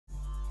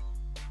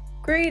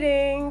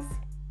Greetings!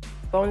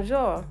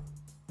 Bonjour!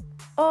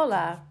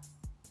 Hola!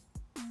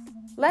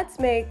 Let's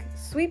make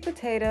sweet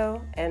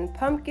potato and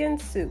pumpkin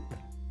soup.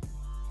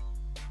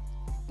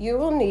 You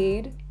will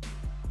need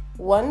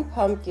 1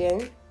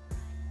 pumpkin,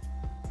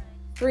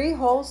 3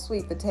 whole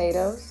sweet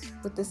potatoes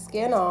with the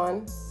skin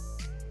on,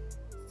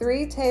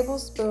 3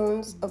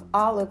 tablespoons of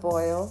olive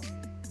oil,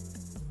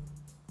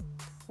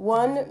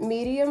 1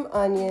 medium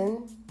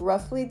onion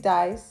roughly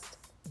diced,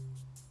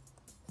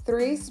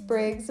 3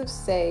 sprigs of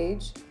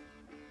sage,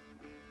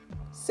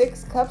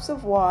 6 cups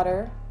of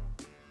water,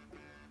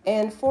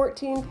 and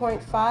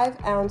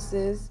 14.5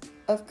 ounces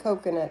of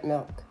coconut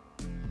milk.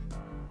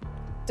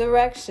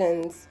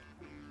 Directions: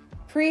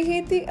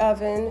 preheat the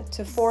oven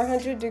to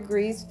 400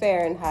 degrees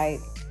Fahrenheit.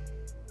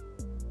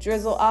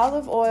 Drizzle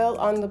olive oil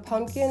on the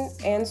pumpkin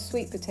and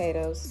sweet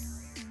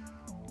potatoes.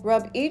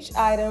 Rub each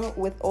item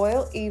with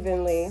oil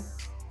evenly,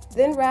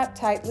 then wrap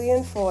tightly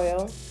in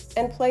foil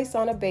and place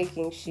on a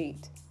baking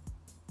sheet.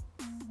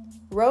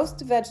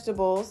 Roast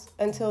vegetables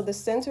until the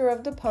center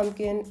of the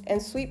pumpkin and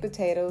sweet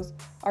potatoes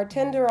are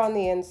tender on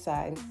the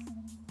inside,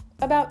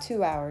 about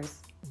 2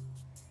 hours.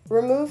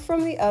 Remove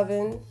from the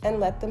oven and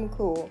let them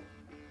cool.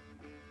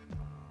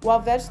 While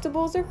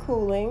vegetables are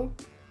cooling,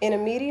 in a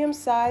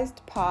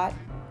medium-sized pot,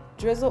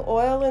 drizzle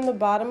oil in the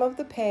bottom of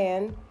the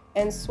pan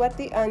and sweat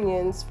the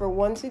onions for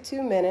 1 to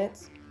 2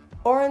 minutes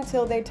or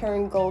until they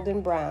turn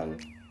golden brown.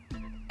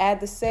 Add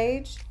the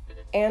sage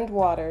and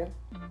water.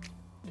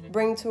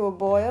 Bring to a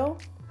boil,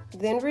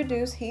 then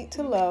reduce heat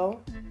to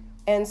low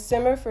and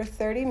simmer for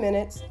 30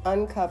 minutes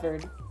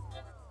uncovered.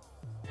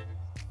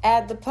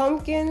 Add the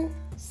pumpkin,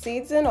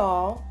 seeds and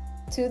all,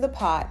 to the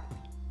pot.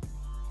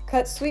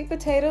 Cut sweet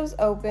potatoes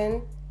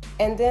open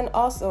and then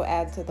also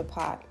add to the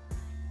pot.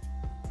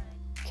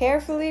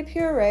 Carefully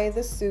puree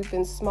the soup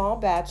in small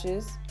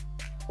batches,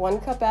 1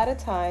 cup at a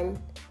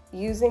time,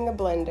 using a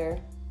blender.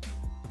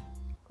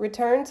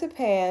 Return to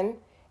pan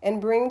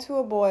and bring to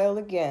a boil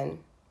again.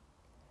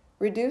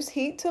 Reduce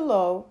heat to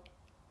low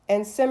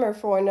and simmer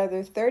for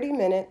another 30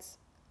 minutes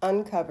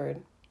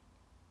uncovered.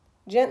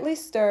 Gently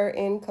stir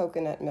in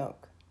coconut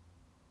milk.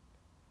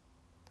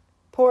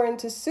 Pour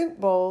into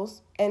soup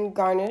bowls and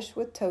garnish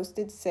with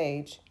toasted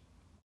sage.